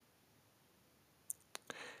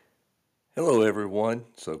Hello, everyone.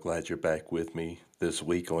 So glad you're back with me this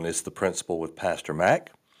week on It's the Principle with Pastor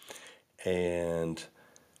Mac. And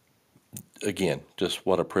again, just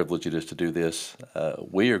what a privilege it is to do this.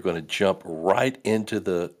 We are going to jump right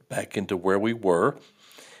back into where we were,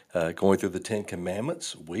 going through the Ten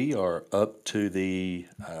Commandments. We are up to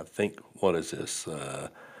I think, what is this?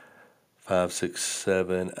 5, 6,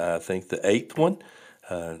 7, I think the eighth one.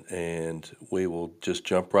 And we will just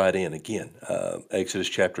jump right in again. Exodus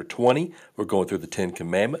chapter 20, we're going through the Ten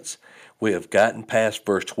Commandments. We have gotten past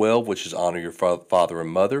verse 12, which is honor your father and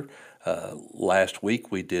mother. Last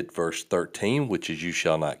week we did verse 13, which is you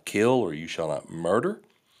shall not kill or you shall not murder,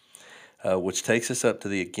 which takes us up to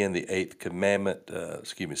the eighth commandment,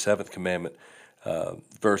 seventh commandment,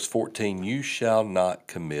 verse 14, you shall not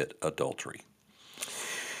commit adultery.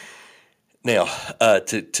 Now,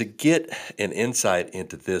 to get an insight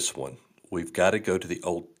into this one, we've got to go to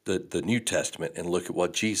the New Testament and look at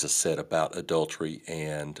what Jesus said about adultery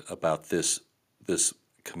and about this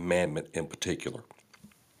commandment in particular.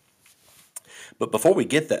 But before we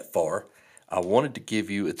get that far, I wanted to give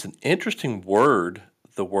you, it's an interesting word,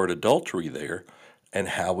 the word adultery there, and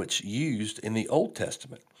how it's used in the Old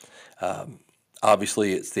Testament.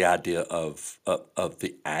 Obviously, it's the idea of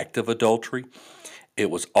the act of adultery. It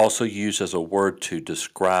was also used as a word to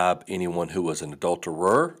describe anyone who was an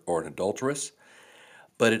adulterer or an adulteress.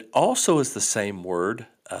 But it also is the same word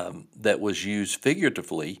that was used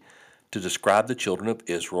figuratively to describe the children of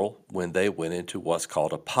Israel when they went into what's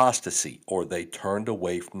called apostasy, or they turned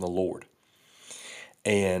away from the Lord.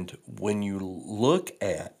 And when you look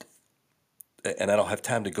at, and I don't have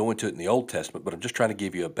time to go into it in the Old Testament, but I'm just trying to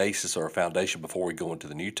give you a basis or a foundation before we go into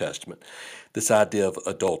the New Testament, this idea of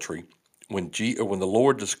adultery. When the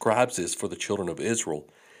Lord describes this for the children of Israel,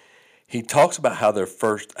 he talks about how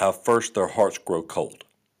first their hearts grow cold,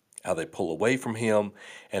 how they pull away from him,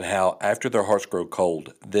 and how after their hearts grow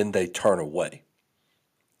cold, then they turn away.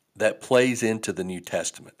 That plays into the New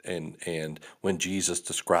Testament and when Jesus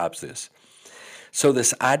describes this. So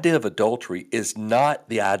this idea of adultery is not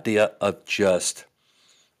the idea of just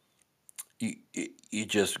you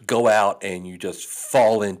just go out and you just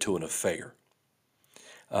fall into an affair.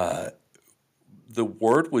 The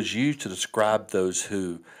word was used to describe those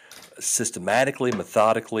who systematically,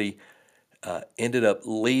 methodically ended up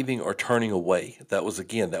leaving or turning away. That was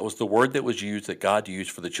the word that was used, that God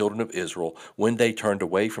used for the children of Israel when they turned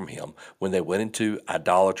away from him, when they went into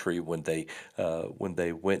idolatry, when they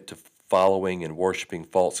went to following and worshiping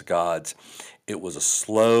false gods. It was a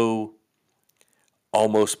slow,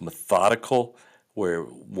 almost methodical, where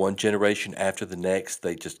one generation after the next,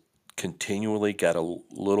 they just continually got a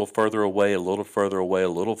little further away, a little further away, a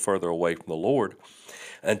little further away from the Lord,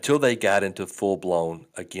 until they got into full-blown,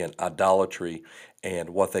 again, idolatry and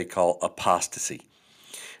what they call apostasy,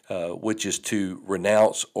 which is to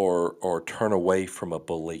renounce or turn away from a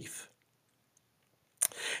belief.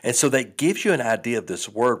 And so that gives you an idea of this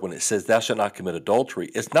word when it says thou shalt not commit adultery.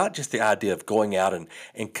 It's not just the idea of going out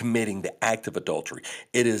and committing the act of adultery.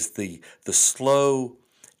 It is the slow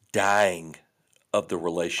dying of the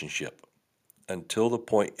relationship until the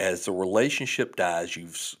point as the relationship dies,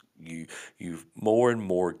 you more and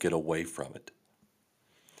more get away from it.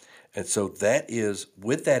 And so that is,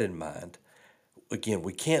 with that in mind, again,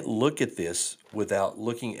 we can't look at this without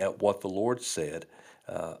looking at what the Lord said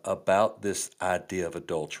about this idea of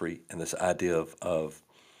adultery and this idea of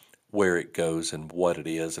where it goes and what it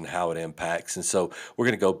is and how it impacts. And so we're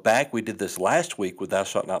going to go back. We did this last week with thou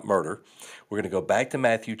shalt not murder. We're going to go back to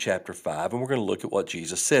Matthew chapter 5, and we're going to look at what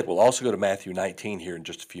Jesus said. We'll also go to Matthew 19 here in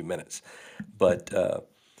just a few minutes. But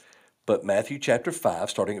Matthew chapter 5,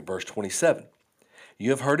 starting at verse 27.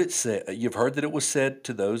 You've heard that it was said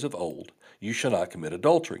to those of old, you shall not commit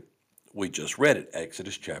adultery. We just read it,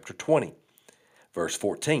 Exodus chapter 20, verse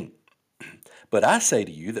 14. But I say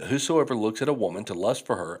to you that whosoever looks at a woman to lust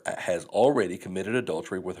for her has already committed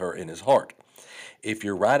adultery with her in his heart. If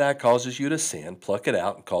your right eye causes you to sin, pluck it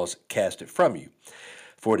out and cast it from you.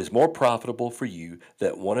 For it is more profitable for you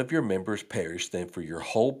that one of your members perish than for your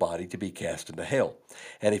whole body to be cast into hell.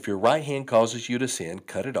 And if your right hand causes you to sin,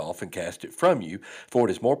 cut it off and cast it from you. For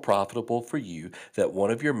it is more profitable for you that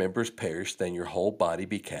one of your members perish than your whole body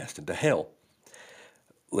be cast into hell.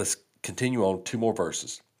 Let's continue on 2 more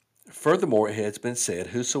verses. Furthermore, it has been said,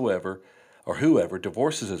 whoever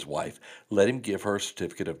divorces his wife, let him give her a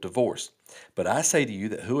certificate of divorce. But I say to you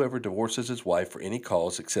that whoever divorces his wife for any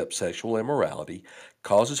cause except sexual immorality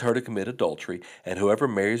causes her to commit adultery, and whoever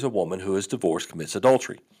marries a woman who is divorced commits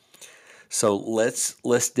adultery. So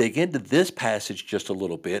let's dig into this passage just a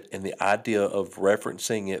little bit and the idea of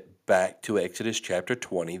referencing it back to Exodus chapter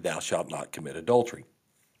 20, thou shalt not commit adultery.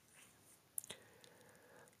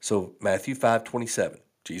 So Matthew 5:27,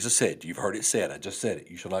 Jesus said, you've heard it said, I just said it,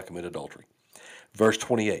 you shall not commit adultery. Verse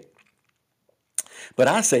 28, but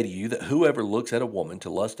I say to you that whoever looks at a woman to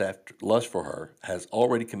lust for her has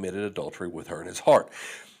already committed adultery with her in his heart.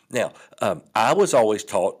 Now, I was always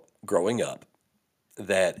taught growing up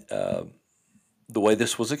that the way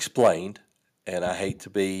this was explained, and I hate to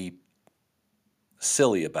be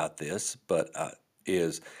silly about this, but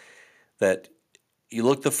is that you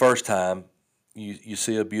look the first time you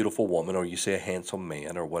see a beautiful woman or you see a handsome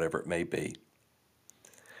man or whatever it may be,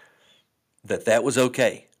 that was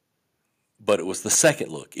okay. But it was the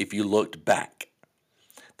second look, if you looked back,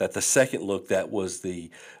 that the second look, that was the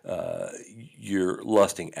you're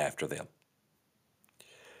lusting after them.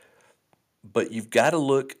 But you've got to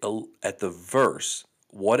look at the verse,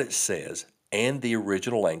 what it says, and the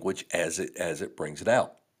original language as it brings it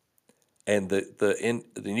out. And the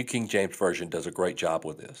New King James Version does a great job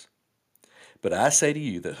with this. But I say to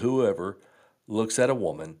you that whoever looks at a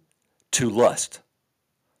woman to lust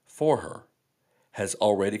for her has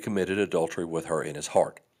already committed adultery with her in his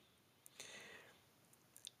heart.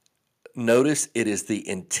 Notice it is the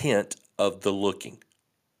intent of the looking.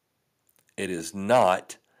 It is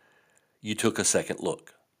not you took a second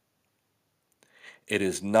look. It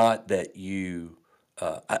is not that you,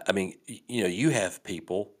 you have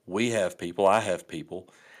people, we have people, I have people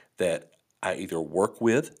that I either work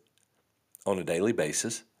with on a daily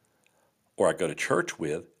basis or I go to church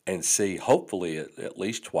with and see hopefully at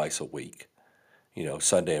least twice a week,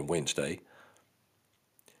 Sunday and Wednesday,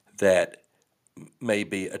 that may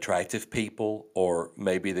be attractive people or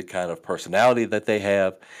maybe the kind of personality that they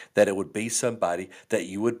have, that it would be somebody that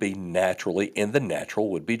you would be naturally, in the natural,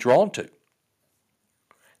 would be drawn to.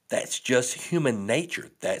 That's just human nature.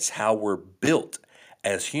 That's how we're built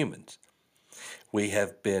as humans.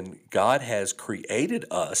 God has created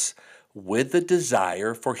us with the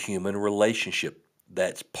desire for human relationship.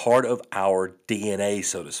 That's part of our DNA,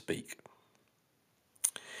 so to speak.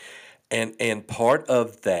 And part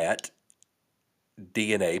of that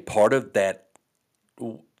DNA, part of that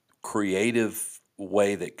creative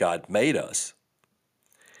way that God made us,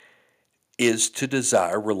 is to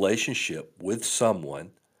desire relationship with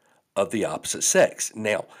someone of the opposite sex.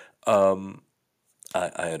 Now,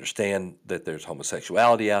 I understand that there's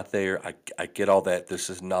homosexuality out there. I get all that.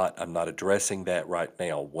 I'm not addressing that right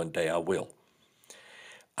now. One day I will.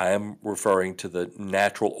 I am referring to the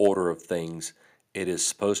natural order of things. It is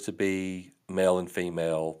supposed to be male and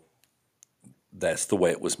female. That's the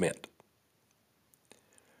way it was meant.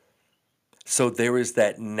 So there is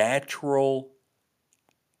that natural,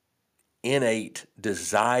 innate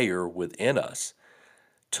desire within us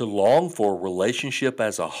to long for relationship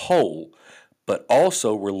as a whole, but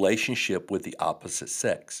also relationship with the opposite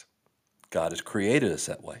sex. God has created us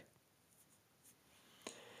that way.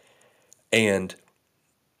 And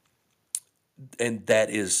that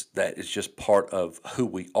is just part of who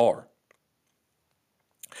we are.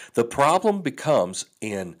 The problem becomes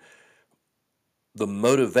in the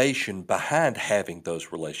motivation behind having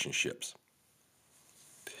those relationships.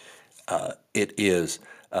 It is,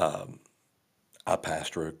 I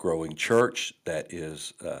pastor a growing church that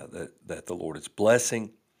is that the Lord is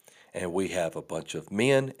blessing, and we have a bunch of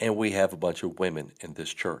men and we have a bunch of women in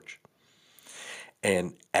this church.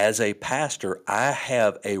 And as a pastor, I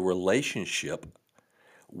have a relationship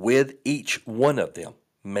with each one of them,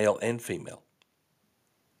 male and female.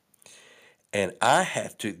 And I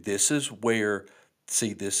have to, it's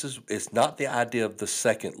not the idea of the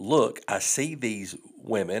second look. I see these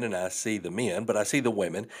women and I see the men, but I see the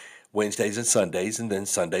women Wednesdays and Sundays, and then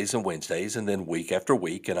Sundays and Wednesdays, and then week after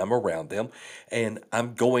week, and I'm around them, and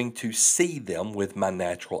I'm going to see them with my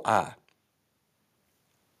natural eye.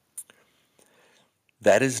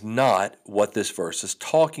 That is not what this verse is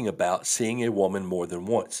talking about, seeing a woman more than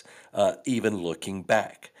once, even looking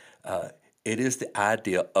back. It is the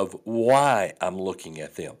idea of why I'm looking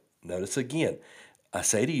at them. Notice again, I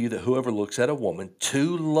say to you that whoever looks at a woman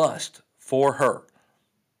to lust for her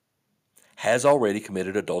has already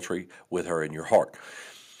committed adultery with her in your heart.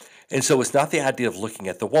 And so it's not the idea of looking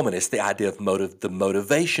at the woman. It's the idea of the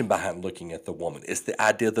motivation behind looking at the woman. It's the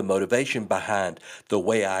idea of the motivation behind the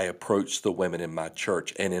way I approach the women in my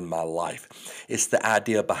church and in my life. It's the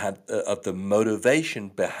idea of the motivation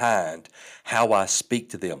behind how I speak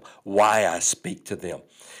to them, why I speak to them,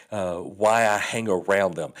 why I hang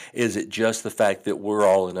around them. Is it just the fact that we're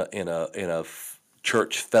all in a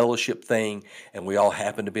church fellowship thing, and we all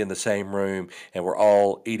happen to be in the same room, and we're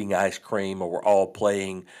all eating ice cream, or we're all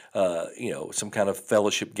playing, some kind of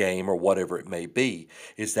fellowship game, or whatever it may be.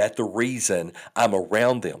 Is that the reason I'm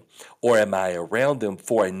around them, or am I around them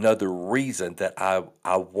for another reason that I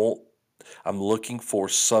want? I'm looking for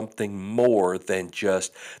something more than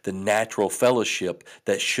just the natural fellowship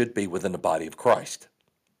that should be within the body of Christ.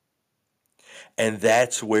 And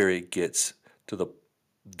that's where it gets into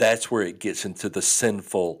the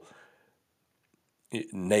sinful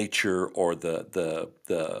nature, or the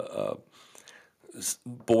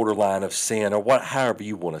borderline of sin, or however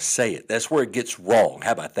you want to say it. That's where it gets wrong.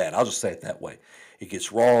 How about that? I'll just say it that way. It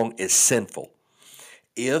gets wrong. It's sinful.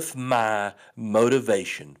 If my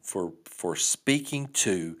motivation for speaking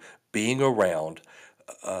to, being around,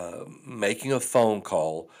 making a phone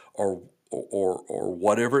call, or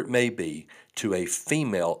whatever it may be, to a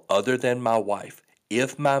female other than my wife,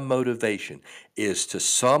 if my motivation is to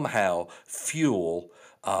somehow fuel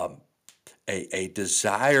a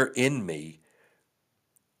desire in me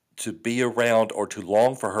to be around or to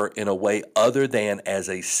long for her in a way other than as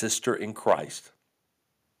a sister in Christ,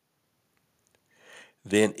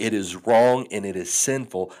 then it is wrong and it is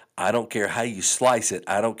sinful. I don't care how you slice it.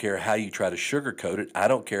 I don't care how you try to sugarcoat it. I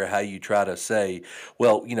don't care how you try to say,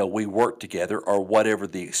 well, we work together, or whatever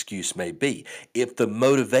the excuse may be. If the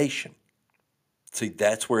motivation, see,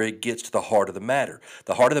 that's where it gets to the heart of the matter.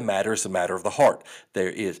 The heart of the matter is the matter of the heart.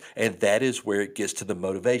 And that is where it gets to the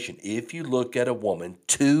motivation. If you look at a woman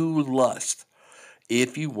to lust,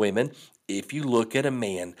 if you look at a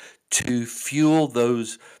man to fuel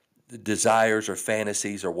those desires or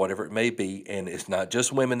fantasies or whatever it may be, and it's not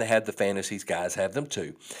just women that have the fantasies, guys have them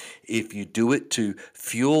too. If you do it to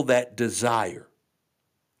fuel that desire,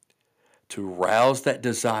 to rouse that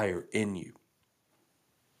desire in you,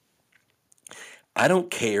 I don't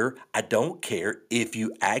care if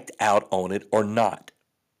you act out on it or not.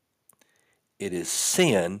 It is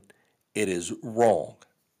sin. It is wrong.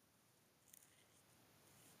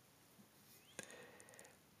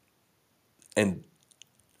 And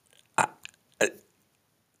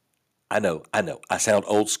I know. I sound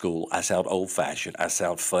old school. I sound old fashioned. I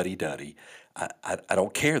sound fuddy duddy. I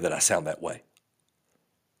don't care that I sound that way.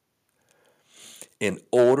 In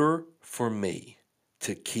order for me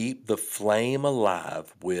to keep the flame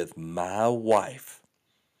alive with my wife,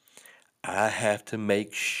 I have to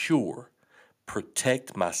make sure,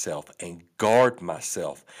 protect myself, and guard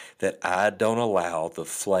myself that I don't allow the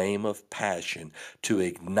flame of passion to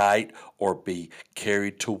ignite or be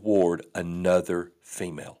carried toward another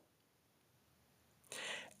female.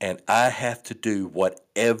 And I have to do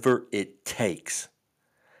whatever it takes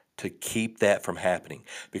to keep that from happening.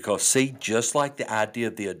 Because, see, just like the idea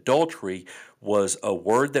of the adultery was a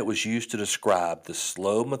word that was used to describe the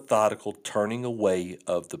slow, methodical turning away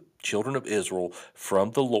of the children of Israel from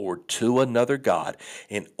the Lord to another God,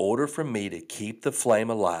 in order for me to keep the flame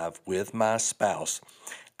alive with my spouse,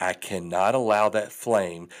 I cannot allow that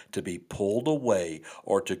flame to be pulled away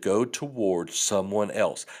or to go towards someone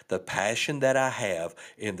else. The passion that I have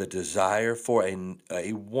in the desire for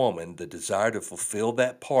a woman, the desire to fulfill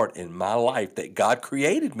that part in my life that God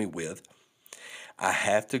created me with, I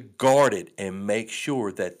have to guard it and make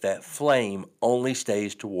sure that that flame only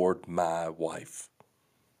stays toward my wife,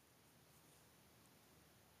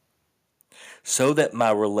 so that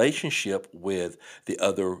my relationship with the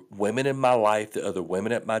other women in my life, the other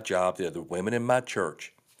women at my job, the other women in my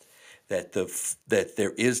church, that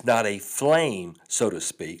there is not a flame, so to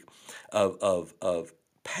speak, of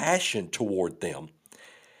passion toward them,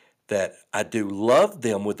 that I do love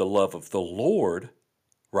them with the love of the Lord,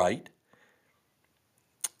 right?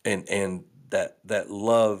 And that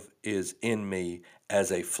love is in me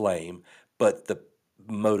as a flame, but the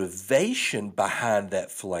motivation behind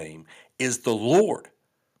that flame is the Lord,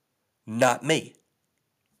 not me.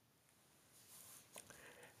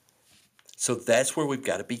 So that's where we've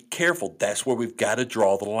got to be careful. That's where we've got to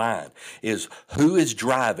draw the line, is who is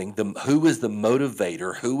driving, who is the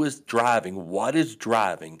motivator, who is driving, what is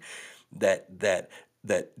driving that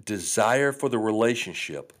desire for the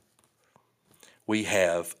relationship. We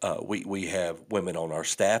have we have women on our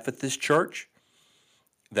staff at this church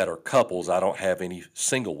that are couples. I don't have any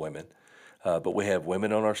single women, but we have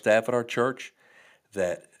women on our staff at our church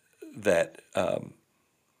that that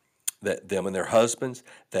them and their husbands,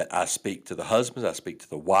 that I speak to the husbands, I speak to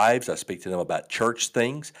the wives, I speak to them about church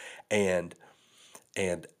things, and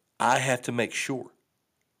I have to make sure.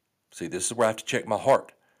 See, this is where I have to check my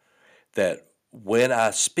heart, that when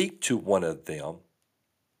I speak to one of them,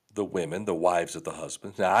 the women, the wives of the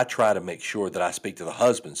husbands. Now, I try to make sure that I speak to the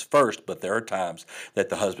husbands first, but there are times that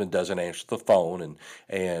the husband doesn't answer the phone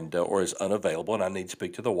and or is unavailable, and I need to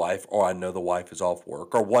speak to the wife, or I know the wife is off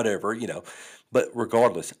work, or whatever, you know. But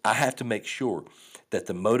regardless, I have to make sure that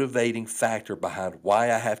the motivating factor behind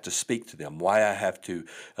why I have to speak to them, why I have to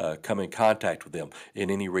come in contact with them in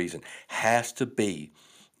any reason, it has to be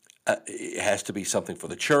something for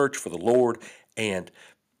the church, for the Lord, and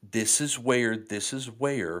this is where,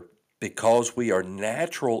 because we are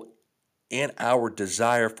natural in our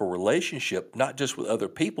desire for relationship, not just with other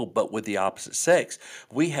people, but with the opposite sex,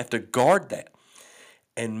 we have to guard that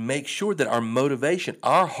and make sure that our motivation,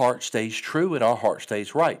 our heart stays true and our heart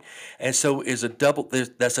stays right. And so that's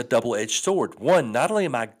a double-edged sword. One, not only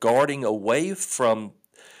am I guarding away from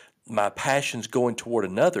my passions going toward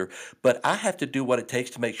another, but I have to do what it takes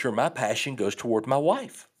to make sure my passion goes toward my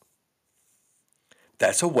wife.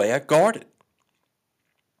 That's a way I guard it.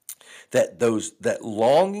 That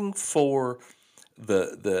longing for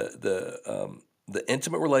the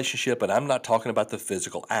intimate relationship, and I'm not talking about the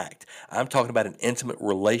physical act. I'm talking about an intimate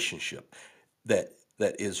relationship that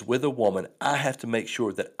is with a woman. I have to make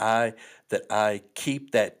sure that I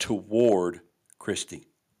keep that toward Christy.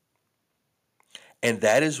 And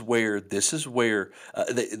this is where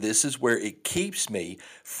it keeps me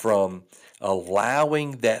from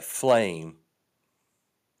allowing that flame,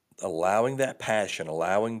 allowing that passion,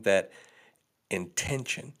 allowing that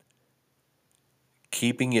intention,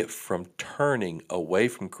 keeping it from turning away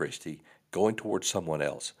from Christy, going towards someone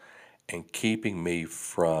else, and keeping me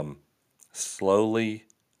from slowly,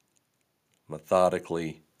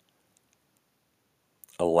 methodically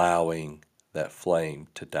allowing that flame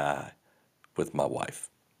to die with my wife.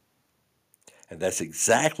 And that's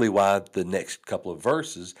exactly why the next couple of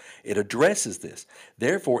verses, it addresses this.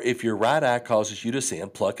 Therefore, if your right eye causes you to sin,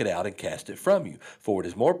 pluck it out and cast it from you. For it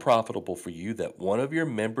is more profitable for you that one of your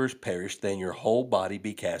members perish than your whole body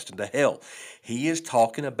be cast into hell. He is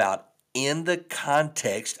talking about in the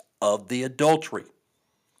context of the adultery.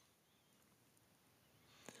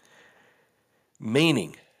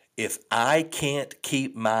 Meaning, if I can't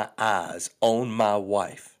keep my eyes on my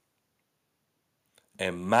wife,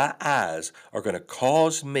 and my eyes are going to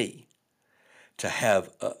cause me to have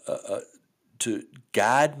to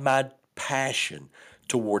guide my passion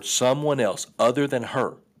towards someone else other than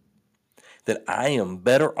her, that I am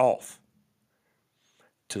better off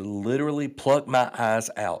to literally pluck my eyes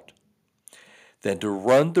out than to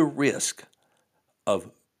run the risk of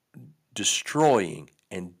destroying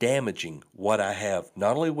and damaging what I have,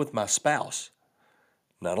 not only with my spouse,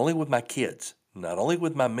 not only with my kids, not only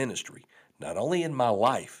with my ministry, not only in my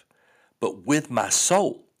life, but with my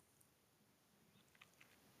soul.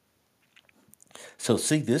 So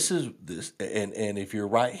see, and if your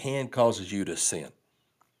right hand causes you to sin,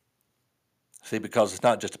 see, because it's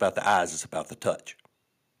not just about the eyes, it's about the touch.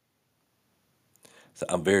 So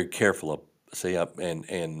I'm very careful of,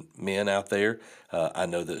 and men out there, I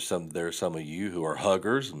know that there are some of you who are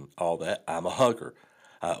huggers and all that. I'm a hugger.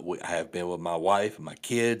 I have been with my wife and my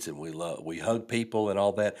kids, and we hug people and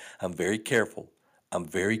all that. I'm very careful. I'm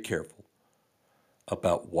very careful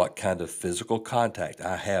about what kind of physical contact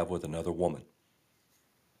I have with another woman.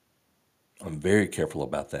 I'm very careful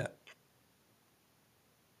about that.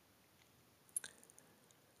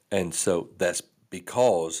 And so that's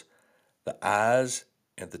because the eyes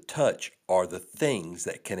and the touch are the things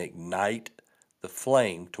that can ignite the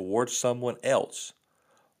flame towards someone else,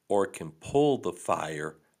 or can pull the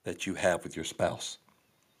fire that you have with your spouse.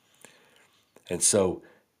 And so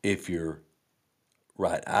if your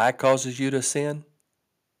right eye causes you to sin,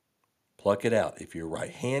 pluck it out. If your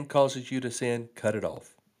right hand causes you to sin, cut it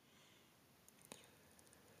off.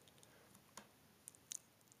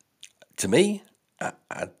 To me,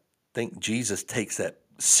 I think Jesus takes that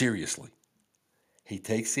seriously. He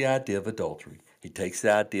takes the idea of adultery. He takes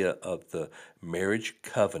the idea of the marriage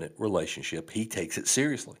covenant relationship. He takes it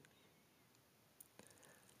seriously.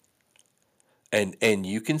 And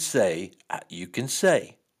you can say,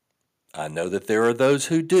 I know that there are those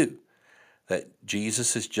who do, that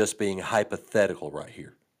Jesus is just being hypothetical right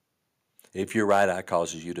here. If your right eye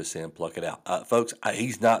causes you to sin, pluck it out. Folks,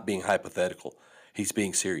 he's not being hypothetical. He's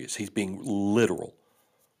being serious. He's being literal.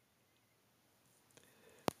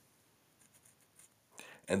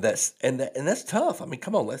 And that's tough. I mean,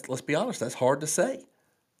 come on, let's be honest. That's hard to say.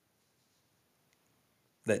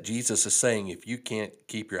 That Jesus is saying, if you can't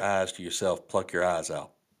keep your eyes to yourself, pluck your eyes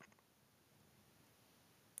out.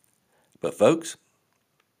 But folks,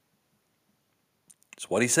 it's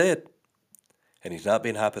what he said, and he's not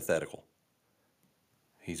being hypothetical.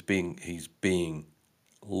 He's being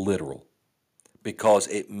literal. because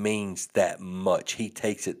it means that much. He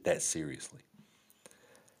takes it that seriously.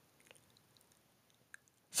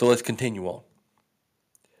 So let's continue on.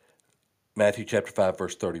 Matthew chapter 5,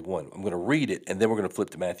 verse 31. I'm going to read it, and then we're going to flip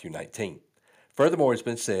to Matthew 19. Furthermore, it's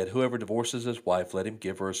been said, whoever divorces his wife, let him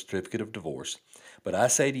give her a certificate of divorce. But I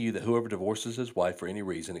say to you that whoever divorces his wife for any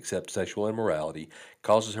reason except sexual immorality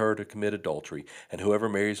causes her to commit adultery, and whoever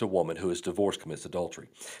marries a woman who is divorced commits adultery.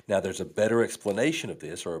 Now, there's a better explanation of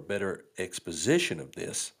this, or a better exposition of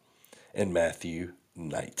this, in Matthew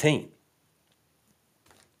 19.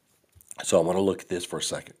 So I want to look at this for a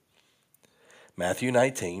second. Matthew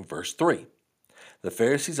 19, verse 3. The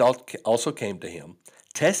Pharisees also came to him,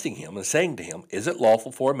 testing him and saying to him, is it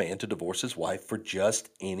lawful for a man to divorce his wife for just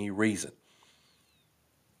any reason?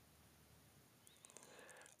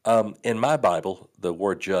 In my Bible, the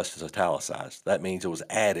word just is italicized. That means it was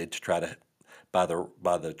added to try to, by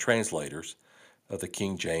the translators of the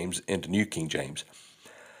King James into New King James,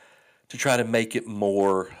 to try to make it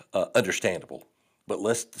more understandable. But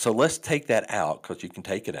let's take that out, because you can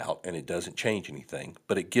take it out and it doesn't change anything.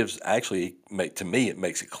 But it gives, actually, to me, it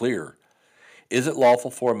makes it clearer. Is it lawful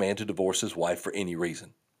for a man to divorce his wife for any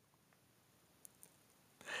reason?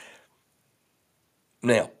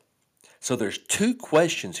 Now, so there's two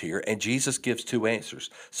questions here, and Jesus gives two answers.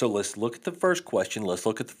 So let's look at the first question. Let's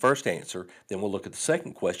look at the first answer. Then we'll look at the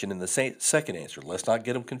second question and the second answer. Let's not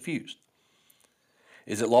get them confused.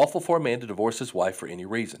 Is it lawful for a man to divorce his wife for any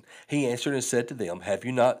reason? He answered and said to them, Have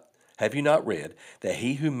you not read that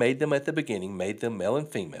he who made them at the beginning made them male and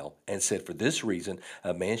female, and said, For this reason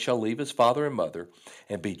a man shall leave his father and mother,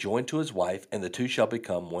 and be joined to his wife, and the two shall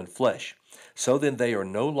become one flesh. So then they are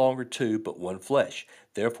no longer two, but one flesh.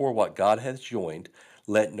 Therefore what God hath joined,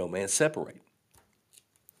 let no man separate.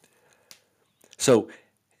 So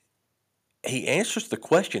he answers the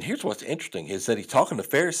question. Here's what's interesting, is that he's talking to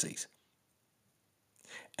Pharisees.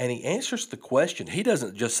 And he answers the question. He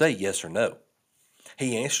doesn't just say yes or no.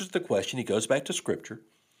 He answers the question. He goes back to Scripture.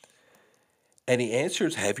 And he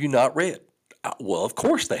answers, have you not read? Well, of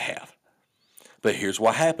course they have. But here's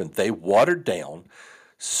what happened. They watered down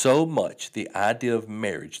so much the idea of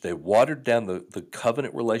marriage. They watered down the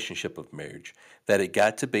covenant relationship of marriage that it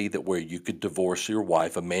got to be that where you could divorce your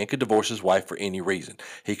wife. A man could divorce his wife for any reason.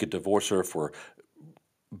 He could divorce her for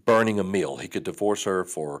burning a meal. He could divorce her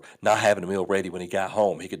for not having a meal ready when he got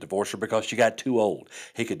home. He could divorce her because she got too old.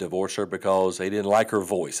 He could divorce her because he didn't like her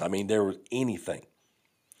voice. I mean, there was anything.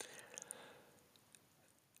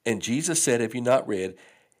 And Jesus said, have you not read,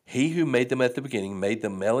 he who made them at the beginning made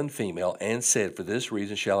them male and female, and said, for this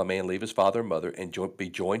reason shall a man leave his father and mother and be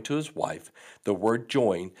joined to his wife. The word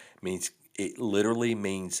join means, it literally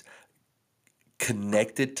means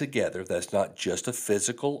connected together. That's not just a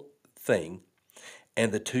physical thing.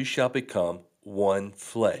 And the two shall become one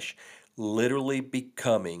flesh, literally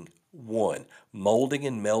becoming one, molding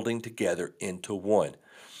and melding together into one.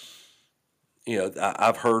 You know,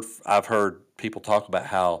 I've heard people talk about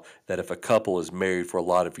how that if a couple is married for a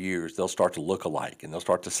lot of years, they'll start to look alike, and they'll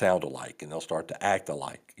start to sound alike, and they'll start to act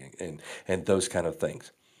alike, and those kind of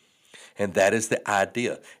things. And that is the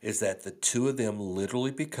idea, is that the two of them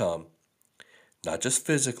literally become, not just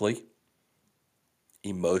physically,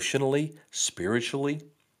 emotionally, spiritually,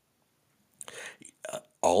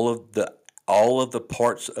 all of the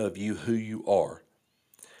parts of you who you are,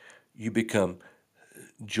 you become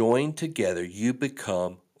joined together. You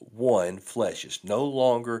become one flesh. It's no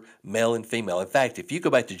longer male and female. In fact, if you go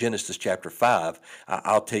back to Genesis chapter 5,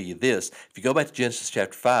 I'll tell you this. If you go back to Genesis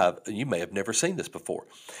chapter 5, you may have never seen this before,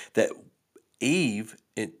 that Eve,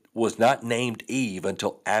 it was not named Eve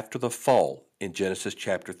until after the fall in Genesis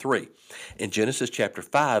chapter 3. In Genesis chapter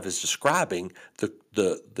 5 is describing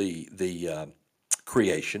the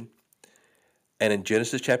creation. And in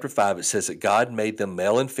Genesis chapter 5 it says that God made them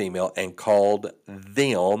male and female and called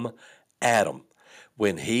them Adam.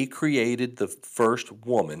 When he created the first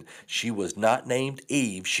woman, she was not named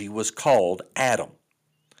Eve, she was called Adam.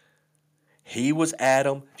 He was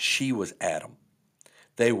Adam, she was Adam.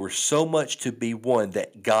 They were so much to be one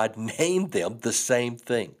that God named them the same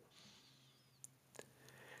thing.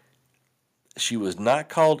 She was not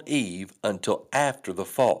called Eve until after the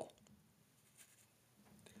fall.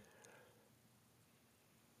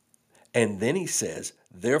 And then he says,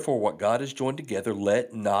 therefore what God has joined together,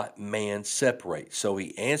 let not man separate. So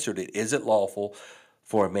he answered it, is it lawful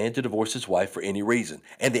for a man to divorce his wife for any reason?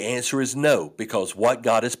 And the answer is no, because what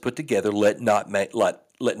God has put together, let not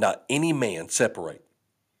any man separate.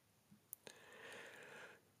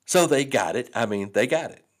 So they got it. They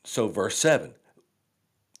got it. So verse 7,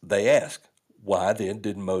 they ask, why then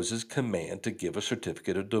did Moses command to give a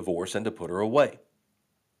certificate of divorce and to put her away?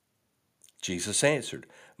 Jesus answered,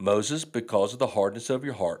 Moses, because of the hardness of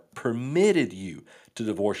your heart, permitted you to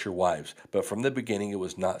divorce your wives, but from the beginning it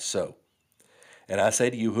was not so. And I say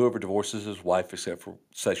to you, whoever divorces his wife except for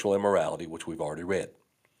sexual immorality, which we've already read.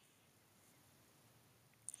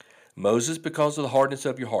 Moses, because of the hardness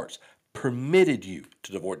of your hearts, permitted you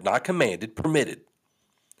to divorce, not commanded, permitted.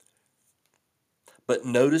 But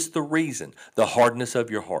notice the reason, the hardness of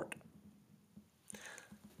your heart.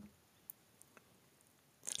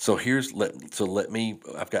 So let me,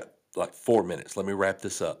 I've got like 4 minutes. Let me wrap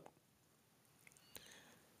this up.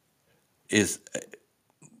 Is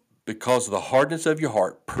because of the hardness of your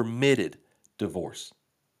heart permitted divorce.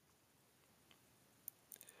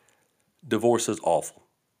 Divorce is awful.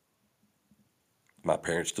 My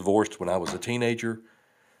parents divorced when I was a teenager.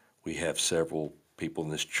 We have several people in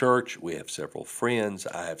this church. We have several friends.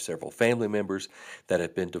 I have several family members that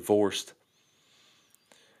have been divorced.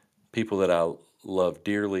 People that I love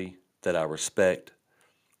dearly, that I respect,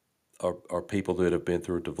 are people that have been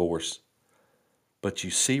through a divorce. But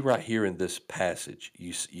you see right here in this passage,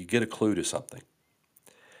 you get a clue to something.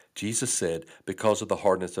 Jesus said, because of the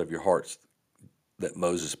hardness of your hearts that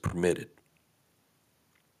Moses permitted.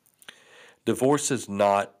 Divorce is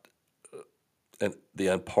not the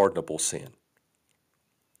unpardonable sin.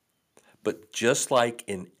 But just like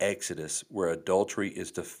in Exodus, where adultery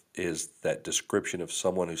is that description of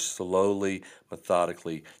someone who slowly,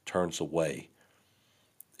 methodically turns away,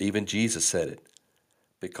 even Jesus said it,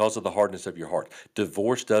 because of the hardness of your heart.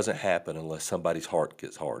 Divorce doesn't happen unless somebody's heart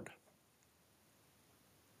gets hard.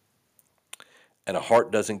 And a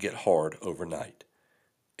heart doesn't get hard overnight.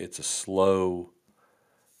 It's a slow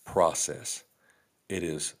process. It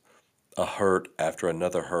is a hurt after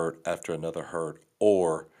another hurt after another hurt.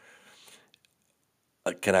 Or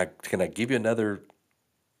can I give you another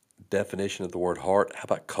definition of the word heart? How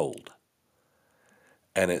about cold?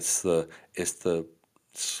 And it's the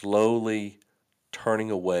slowly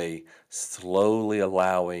turning away, slowly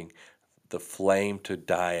allowing the flame to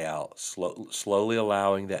die out, slowly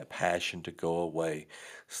allowing that passion to go away,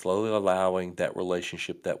 slowly allowing that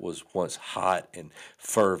relationship that was once hot and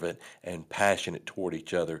fervent and passionate toward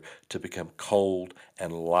each other to become cold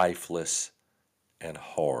and lifeless and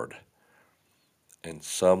hard. And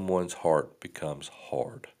someone's heart becomes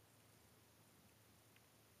hard.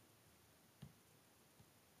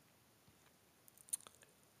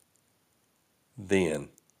 Then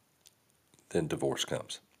divorce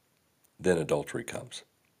comes. Then adultery comes.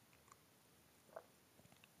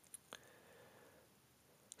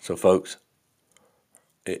 So, folks,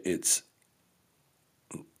 it's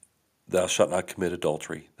thou shalt not commit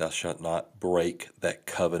adultery. Thou shalt not break that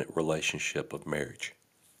covenant relationship of marriage.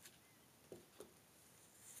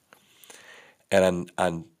 And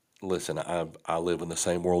listen, I live in the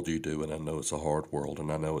same world you do, and I know it's a hard world,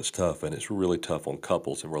 and I know it's tough, and it's really tough on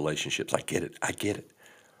couples and relationships. I get it. I get it.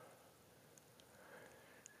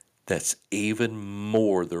 That's even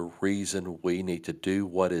more the reason we need to do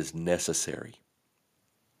what is necessary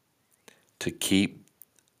to keep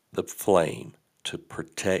the flame, to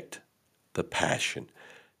protect the passion,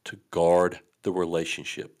 to guard the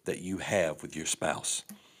relationship that you have with your spouse,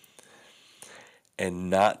 and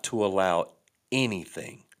not to allow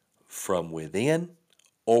anything from within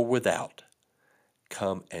or without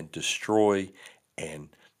come and destroy and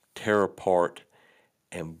tear apart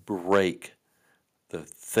and break the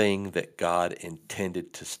thing that God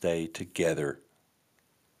intended to stay together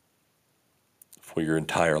for your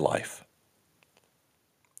entire life.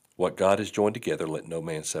 What God has joined together, let no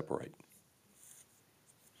man separate.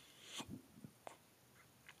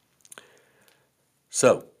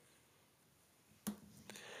 So,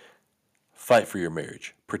 fight for your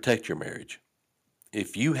marriage. Protect your marriage.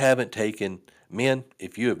 If you haven't taken, men,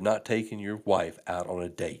 if you have not taken your wife out on a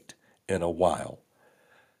date in a while,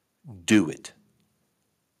 do it.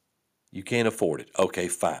 You can't afford it. Okay,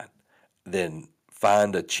 fine. Then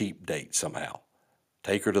find a cheap date somehow.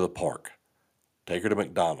 Take her to the park. Take her to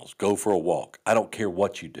McDonald's. Go for a walk. I don't care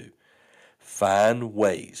what you do. Find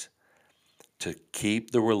ways to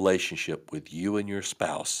keep the relationship with you and your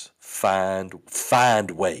spouse. Find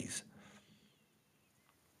ways.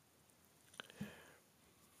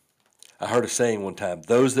 I heard a saying one time,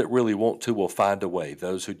 those that really want to will find a way.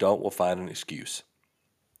 Those who don't will find an excuse.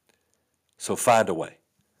 So find a way.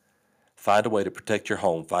 Find a way to protect your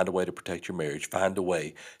home. Find a way to protect your marriage. Find a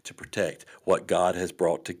way to protect what God has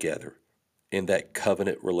brought together in that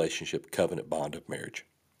covenant relationship, covenant bond of marriage.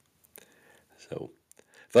 So,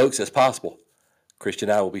 folks, it's possible.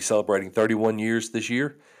 Christian and I will be celebrating 31 years this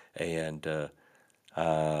year, and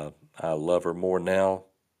I love her more now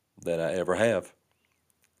than I ever have.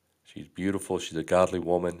 She's beautiful. She's a godly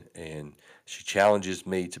woman, and She challenges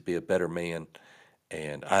me to be a better man,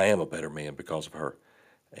 and I am a better man because of her.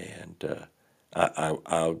 And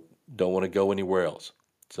I don't want to go anywhere else.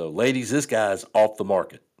 So, ladies, this guy's off the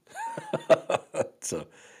market. So,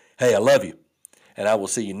 hey, I love you. And I will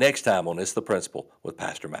see you next time on It's the Principle with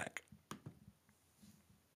Pastor Mac.